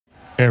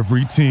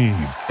Every team,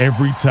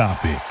 every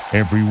topic,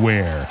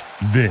 everywhere.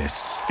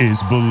 This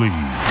is Believe.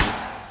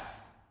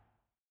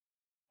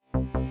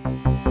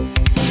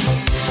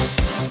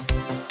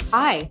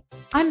 Hi,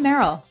 I'm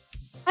Meryl.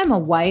 I'm a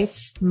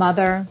wife,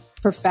 mother,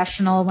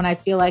 professional when I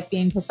feel like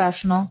being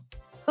professional.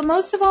 But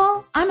most of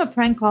all, I'm a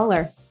prank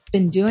caller.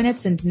 Been doing it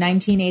since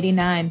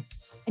 1989.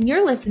 And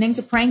you're listening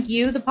to Prank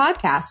You, the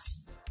podcast.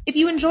 If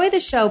you enjoy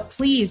the show,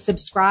 please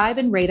subscribe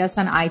and rate us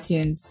on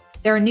iTunes.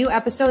 There are new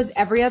episodes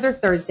every other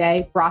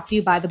Thursday, brought to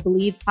you by the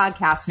Believe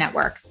Podcast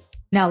Network.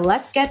 Now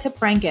let's get to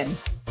pranking.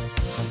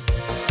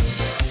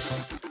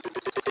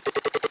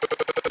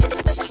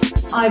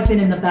 I've been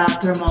in the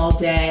bathroom all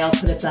day, I'll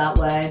put it that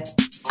way.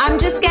 I'm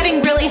just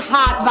getting really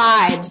hot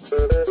vibes.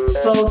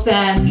 Both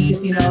ends,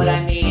 if you know what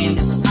I mean.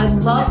 I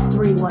love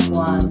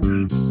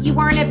 311. You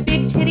weren't at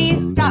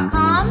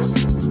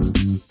bigtitties.com?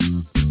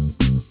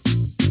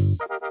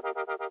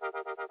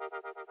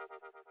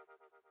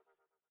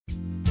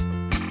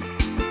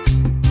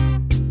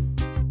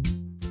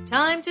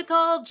 Time to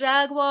call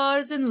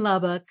Jaguars in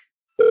Lubbock.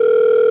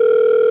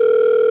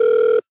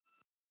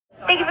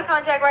 Thank you for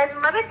calling Jaguars in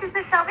Lubbock. This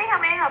is Shelby. How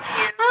may I help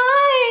you?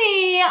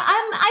 Hi.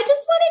 I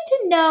just wanted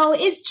to know,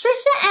 is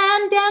Trisha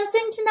Ann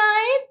dancing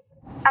tonight?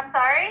 I'm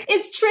sorry?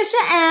 Is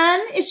Trisha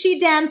Ann, is she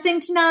dancing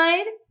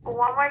tonight? One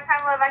more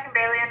time, love. I can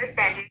barely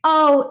understand you.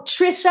 Oh,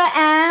 Trisha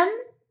Ann?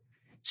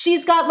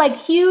 She's got like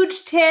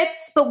huge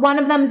tits, but one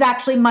of them is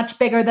actually much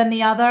bigger than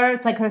the other.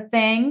 It's like her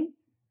thing.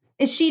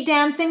 Is she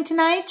dancing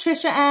tonight,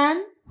 Trisha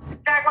Ann?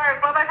 Jaguars,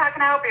 Lubbock, how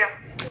can I help you?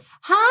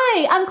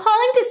 Hi, I'm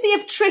calling to see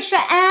if Trisha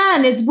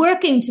Ann is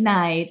working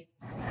tonight.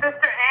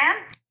 Sister Ann?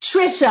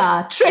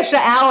 Trisha,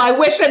 oh, I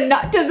wish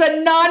does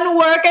a nun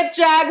work at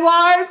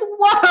Jaguars?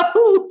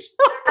 Whoa!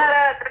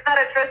 There's not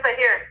a Trisha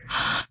here.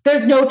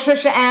 There's no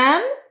Trisha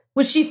Ann?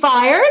 Was she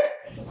fired?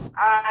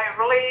 I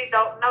really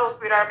don't know,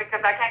 sweetheart,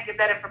 because I can't get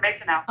that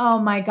information out. Oh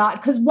my God,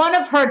 because one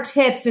of her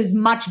tits is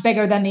much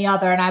bigger than the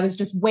other, and I was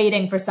just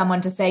waiting for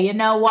someone to say, you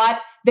know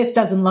what, this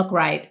doesn't look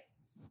right,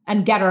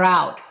 and get her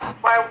out.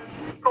 Why,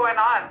 what's going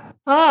on?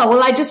 Oh,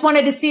 well, I just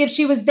wanted to see if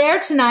she was there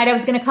tonight. I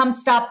was going to come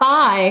stop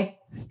by.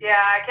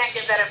 Yeah, I can't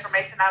get that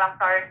information out. I'm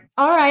sorry.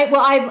 All right.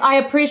 Well, I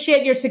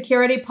appreciate your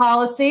security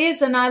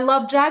policies, and I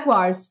love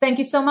Jaguars. Thank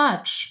you so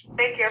much.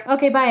 Thank you.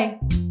 Okay, bye.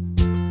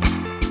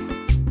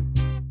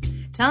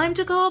 Time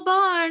to call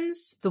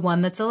Barnes, the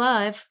one that's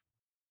alive.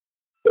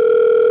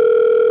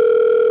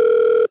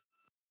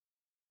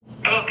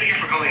 Hello, thank you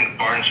for calling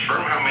Barnes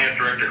Firm. How may I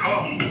direct your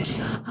call?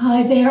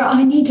 Hi there,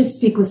 I need to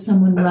speak with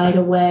someone right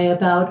away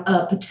about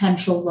a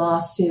potential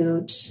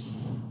lawsuit.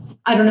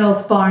 I don't know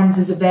if Barnes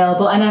is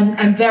available, and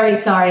I'm very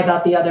sorry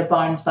about the other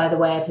Barnes, by the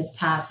way, of his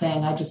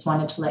passing. I just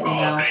wanted to let you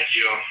know. Thank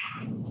you.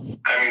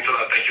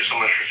 Thank you so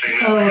much for saying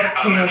that. Oh, of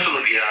course.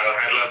 Absolutely.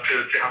 I'd love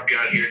to help you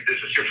out here. This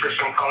is your first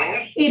time calling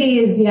us? It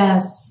is,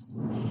 yes.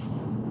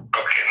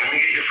 Okay, let me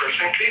get your first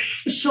name,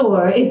 please.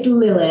 Sure, it's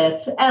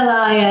Lilith. Lilith.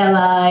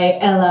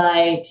 Lilith,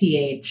 right?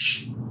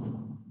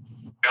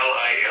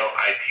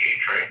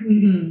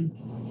 Mm-hmm.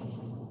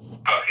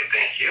 Okay,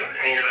 thank you.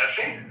 And your last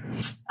name?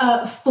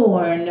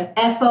 Foorne.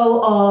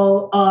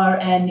 Foorne.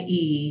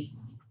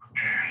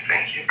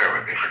 Thank you. Bear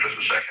with me for just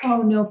a second.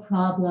 Oh, no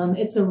problem.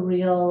 It's a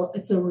real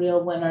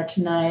winner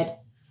tonight.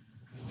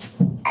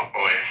 Oh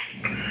boy.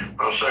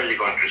 I'm sorry you're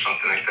going through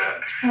something like that.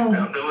 Oh.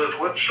 Now, Lilith,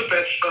 what's the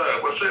best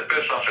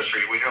office for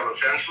you? We have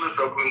Los Angeles,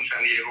 Oakland,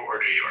 San Diego, or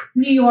New York?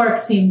 New York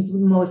seems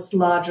most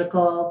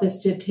logical.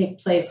 This did take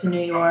place in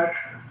New York.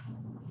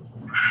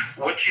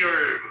 What's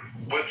your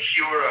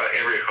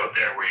area code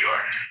there where you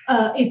are?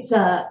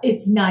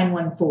 It's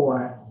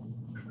 914.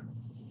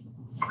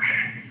 Okay.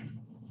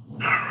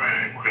 All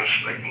right. We're going to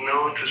select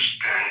no to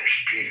Spanish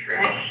speaker.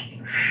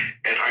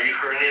 And are you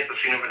currently at the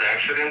scene of an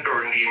accident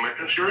or in the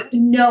emergency room?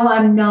 No,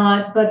 I'm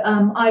not, but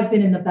I've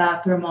been in the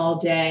bathroom all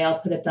day. I'll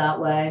put it that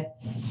way.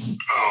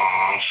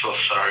 Oh, I'm so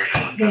sorry.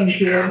 Thank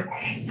you. Terrible.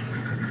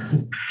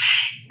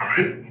 All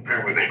right.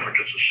 Bear with me for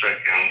just a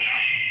second.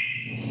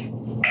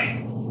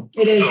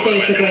 It is So,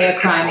 basically a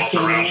crime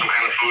also around scene. some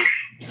kind of food?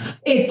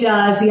 It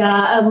does,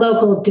 yeah. A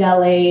local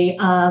deli,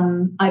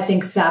 I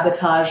think,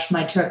 sabotaged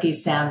my turkey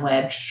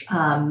sandwich.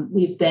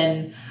 We've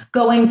been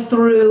going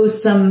through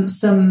some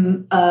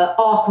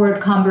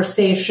awkward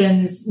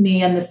conversations,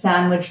 me and the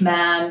sandwich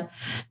man,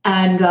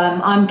 and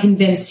I'm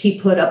convinced he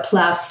put a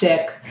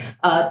plastic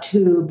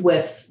tube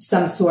with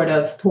some sort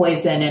of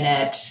poison in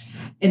it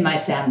in my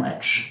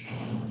sandwich.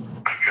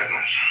 My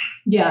goodness.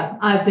 Yeah,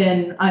 I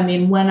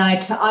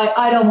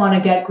don't want to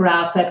get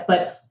graphic,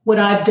 but what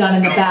I've done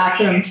in the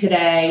bathroom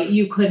today,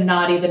 you could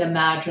not even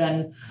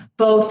imagine.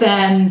 Both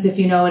ends, if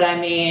you know what I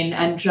mean,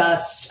 and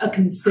just a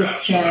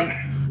consistent,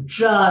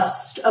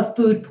 just a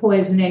food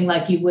poisoning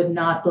like you would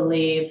not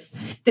believe.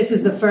 This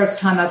is the first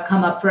time I've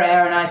come up for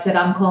air, and I said,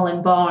 I'm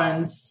calling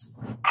Barnes.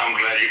 I'm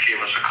glad you gave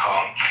us a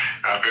call.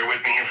 Bear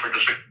with me here for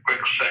just a quick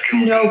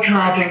second. No We're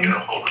trying to problem. get a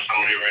hold of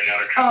somebody right now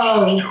to transfer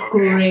us to, Oh,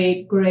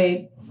 okay?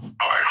 great.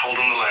 All right, hold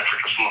on the line for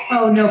just a moment.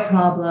 Oh, no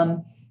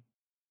problem.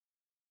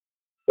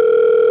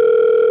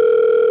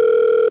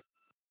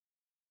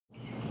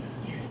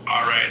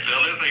 All right,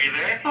 Phyllis, are you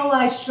there? Oh,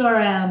 I sure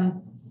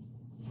am.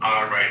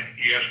 All right.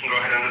 You guys can go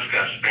ahead and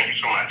discuss. Thank you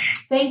so much.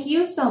 Thank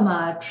you so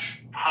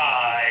much.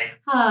 Hi.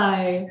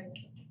 Hi.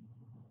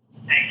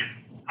 Thank you.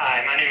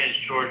 Hi, my name is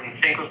Jordan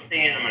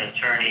Finkelstein. I'm an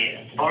attorney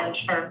at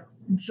Lawrenceburg.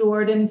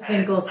 Jordan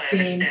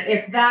Finkelstein.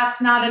 If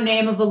that's not a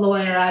name of a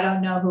lawyer, I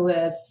don't know who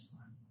is.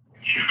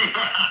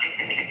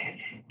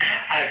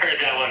 I've heard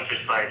that once or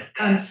twice.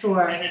 I'm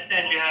sure. I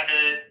understand you had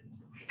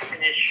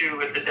an issue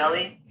with the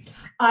deli.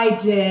 I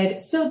did.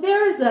 So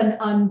there's an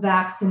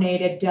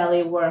unvaccinated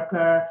deli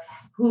worker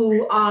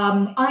who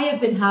I have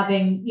been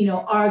having,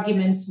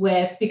 arguments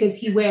with because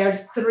he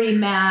wears 3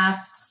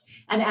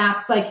 masks and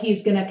acts like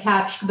he's going to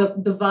catch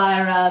the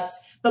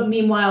virus, but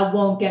meanwhile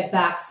won't get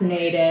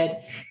vaccinated.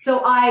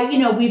 So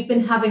we've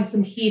been having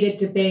some heated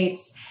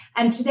debates.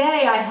 And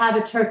today I had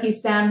a turkey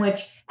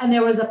sandwich and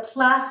there was a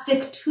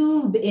plastic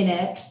tube in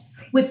it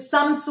with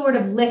some sort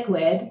of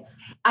liquid.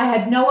 I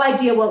had no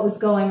idea what was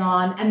going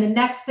on. And the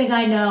next thing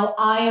I know,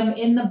 I am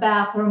in the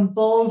bathroom,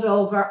 bowled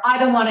over. I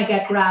don't want to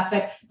get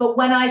graphic, but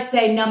when I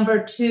say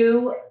number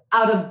 2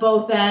 out of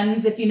both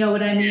ends, if you know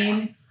what I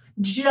mean,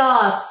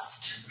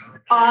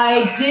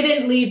 I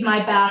didn't leave my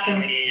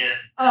bathroom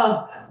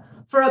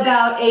for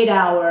about 8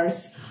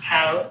 hours.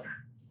 How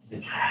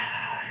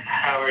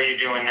are you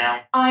doing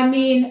now? I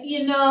mean,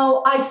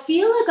 I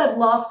feel like I've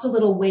lost a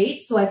little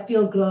weight, so I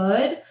feel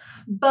good.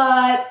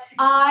 But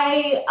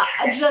I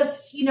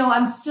just,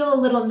 I'm still a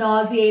little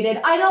nauseated.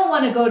 I don't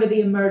want to go to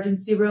the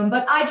emergency room,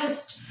 but I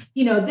just,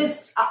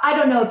 I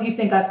don't know if you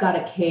think I've got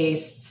a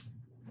case.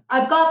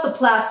 I've got the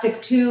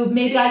plastic tube.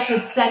 Maybe I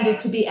should send it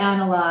to be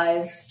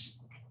analyzed.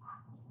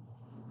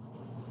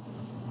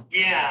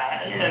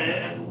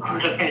 Yeah, I'm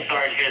just really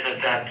sorry to hear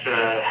that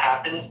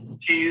happened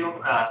to you.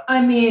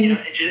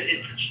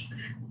 It's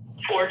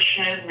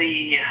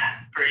fortunately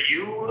for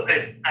you,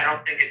 I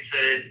don't think it's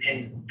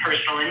a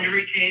personal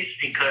injury case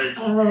because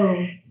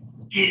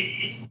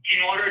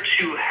in order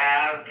to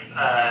have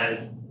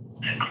a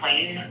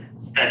claim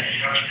that's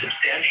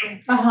substantial,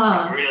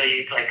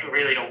 really to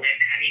win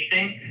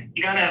anything,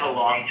 you gotta have a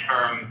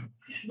long-term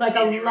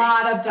injury. A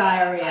lot of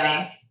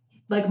diarrhea,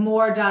 like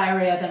more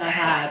diarrhea than I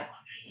had.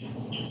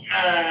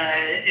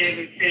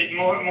 It's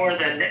more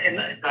than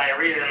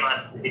diarrhea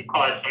unless it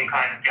caused some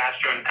kind of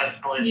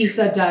gastrointestinal issue. You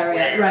said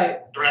diarrhea, right.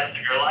 The rest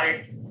of your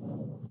life.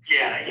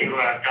 Yeah, you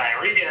have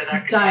diarrhea.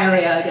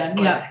 Diarrhea again,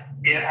 yeah.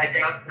 Yeah, I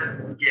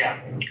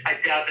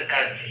doubt that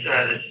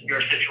that's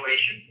your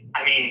situation.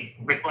 I mean,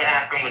 with what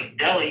happened with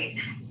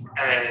Delhi,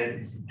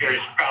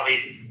 there's probably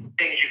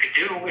things you could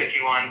do if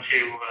you want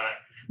to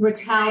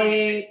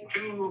retaliate.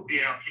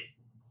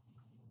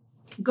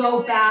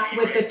 Go back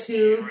with the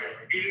tube.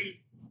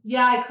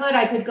 Yeah,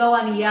 I could go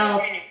on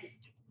Yelp.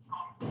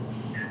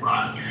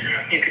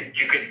 You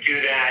could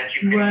do that.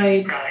 You could,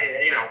 right.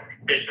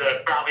 There's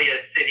probably a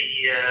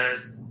city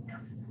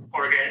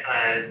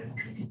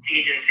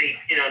agency,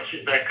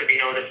 that could be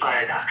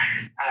notified.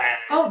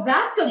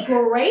 That's a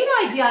great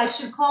idea. I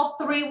should call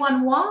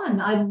 311.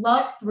 I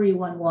love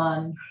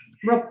 311.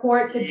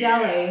 Report the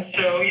deli.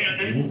 So,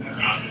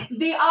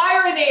 the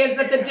irony is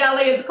that the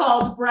deli is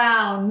called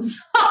Brown's.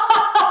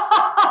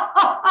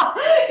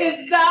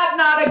 Is that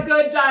not a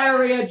good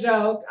diarrhea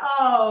joke?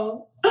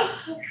 Oh,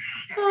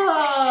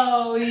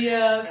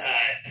 yes.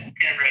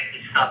 Can't write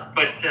this up.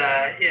 But,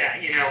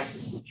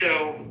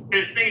 so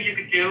there's things you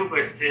could do, but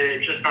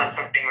it's just not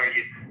something where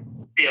you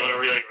be able to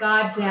really...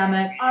 God damn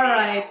it. All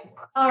right.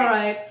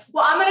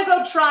 Well, I'm going to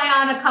go try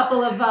on a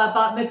couple of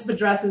bat mitzvah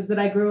dresses that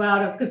I grew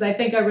out of because I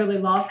think I really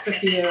lost a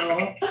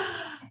few.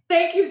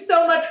 Thank you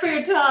so much for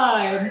your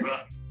time.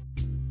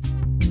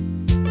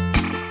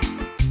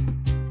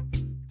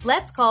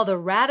 Let's call the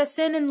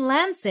Radisson in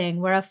Lansing,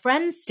 where a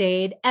friend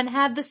stayed and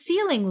had the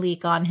ceiling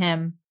leak on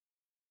him.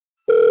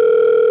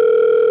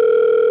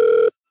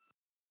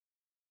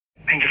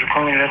 Thank you for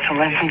calling Radisson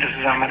Lansing. This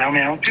is Ahmed. How may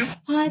I help you?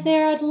 Hi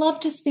there. I'd love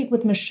to speak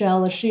with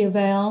Michelle. Is she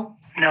available?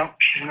 No,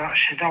 she's not.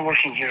 She's not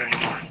working here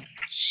anymore.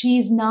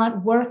 She's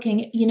not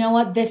working. You know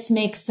what? This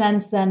makes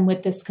sense then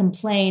with this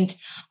complaint.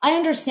 I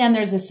understand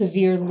there's a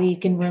severe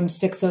leak in room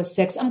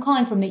 606. I'm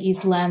calling from the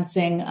East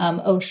Lansing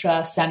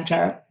OSHA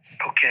Center.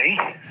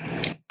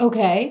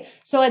 Okay.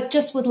 So I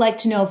just would like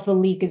to know if the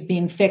leak is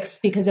being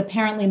fixed because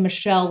apparently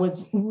Michelle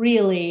was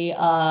really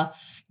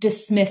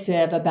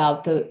dismissive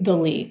about the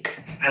leak.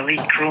 The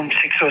leak room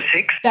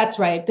 606? That's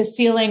right. The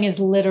ceiling is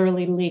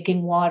literally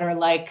leaking water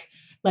like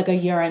a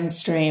urine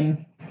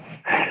stream.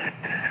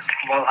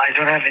 Well, I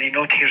don't have any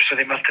note here, so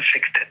they must have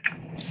fixed it.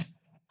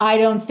 I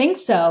don't think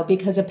so,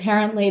 because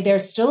apparently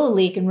there's still a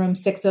leak in room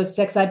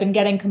 606. I've been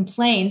getting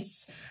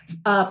complaints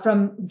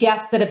from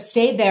guests that have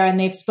stayed there, and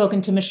they've spoken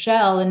to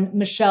Michelle, and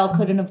Michelle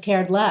couldn't have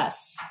cared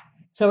less.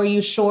 So are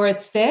you sure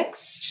it's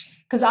fixed?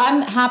 Because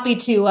I'm happy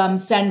to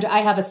send, I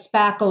have a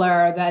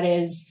spackler that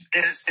is...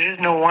 There is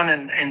no one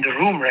in the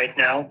room right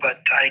now, but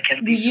I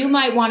can... You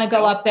might want to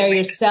go up there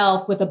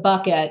yourself with a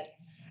bucket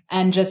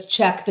and just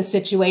check the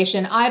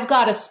situation. I've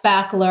got a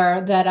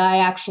spackler that I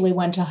actually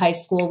went to high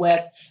school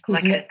with.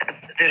 There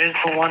is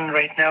no one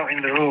right now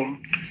in the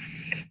room,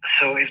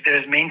 So if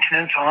there's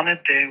maintenance on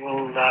it, they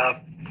will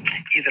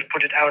either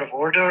put it out of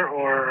order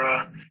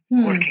or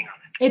working on it.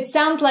 It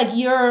sounds like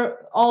you're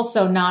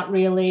also not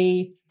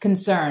really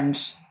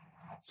concerned.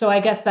 So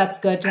I guess that's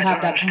good to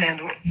have that.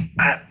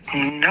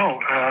 No.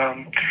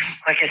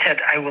 Like I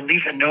said, I will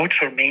leave a note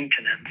for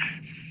maintenance.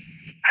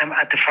 I'm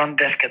at the front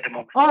desk at the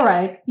moment. All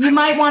right. You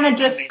might want to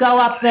just go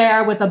up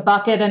there with a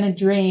bucket and a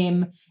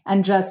dream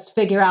and just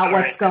figure out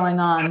what's going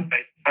on.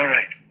 All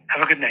right.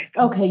 Have a good night.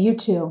 Okay, you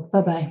too.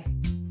 Bye-bye.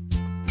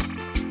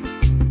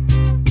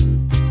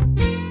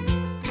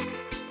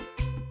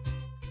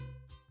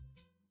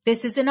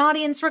 This is an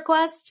audience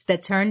request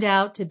that turned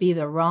out to be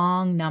the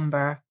wrong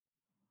number.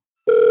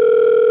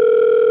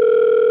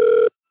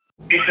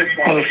 Hello,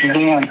 this is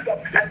Dan.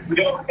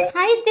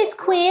 Hi, is this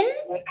Quinn?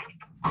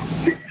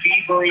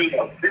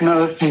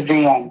 No, this is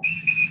Dan.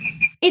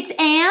 It's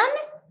Anne?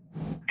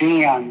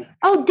 Dan.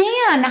 Oh,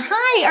 Dan.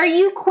 Hi. Are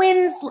you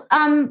Quinn's,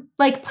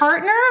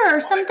 partner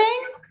or something?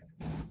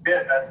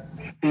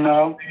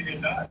 No.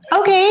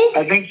 Okay.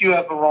 I think you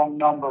have the wrong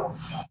number.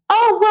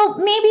 Oh, well,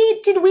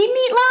 maybe, did we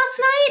meet last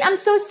night? I'm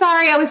so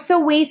sorry. I was so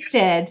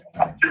wasted.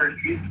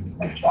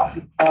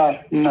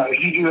 No,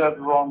 you have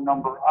the wrong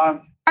number.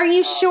 Are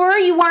you sure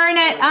you weren't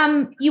at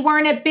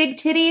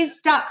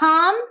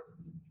bigtitties.com?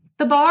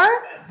 The bar?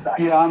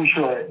 Yeah, I'm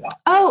sure.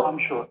 Oh, I'm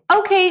sure.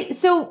 Okay.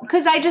 So,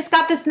 cause I just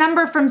got this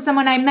number from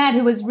someone I met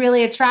who was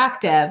really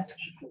attractive.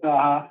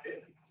 Uh-huh.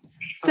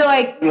 So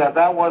yeah,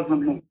 that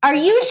wasn't me. Are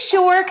you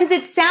sure? Cause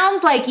it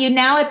sounds like you,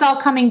 now it's all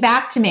coming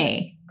back to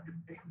me.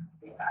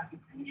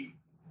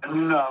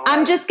 No.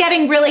 I'm just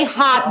getting really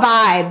hot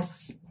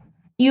vibes.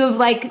 You have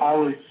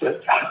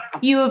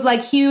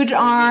huge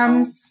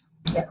arms.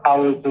 I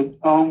was at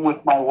home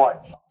with my wife.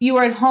 You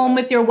were at home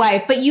with your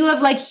wife, but you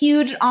have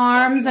huge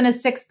arms and a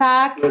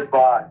six-pack?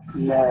 Goodbye.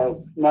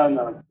 No.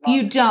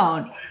 You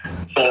don't?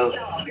 So,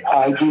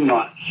 I do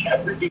not.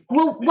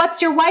 Well,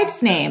 what's your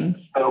wife's name?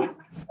 So,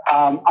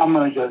 I'm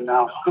going to go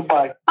now.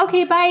 Goodbye.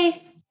 Okay,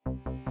 bye.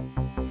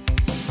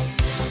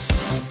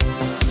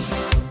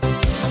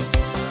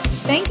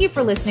 Thank you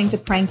for listening to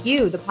Prank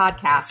You, the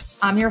podcast.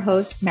 I'm your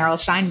host, Meryl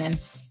Scheinman.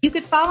 You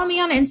could follow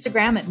me on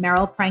Instagram at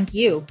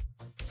MerylPrankYou.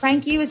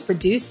 Prank You is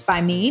produced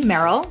by me,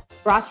 Meryl,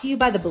 brought to you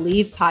by the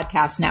Believe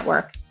Podcast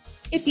Network.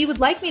 If you would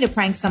like me to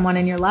prank someone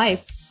in your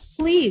life,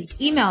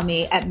 please email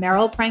me at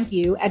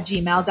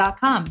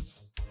merylprankyou@gmail.com.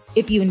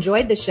 If you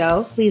enjoyed the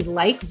show, please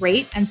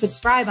rate, and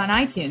subscribe on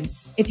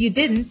iTunes. If you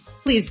didn't,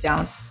 please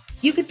don't.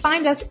 You could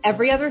find us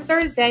every other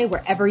Thursday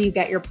wherever you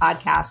get your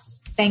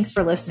podcasts. Thanks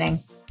for listening.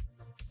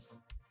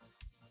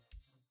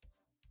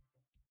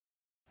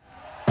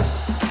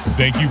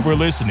 Thank you for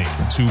listening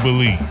to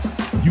Believe.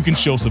 You can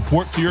show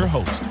support to your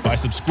host by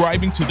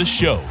subscribing to the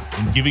show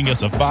and giving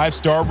us a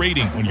 5-star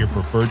rating on your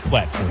preferred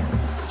platform.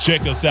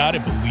 Check us out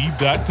at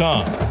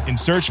Believe.com and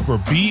search for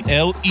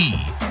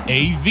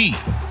BLEAV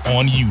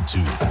on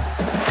YouTube.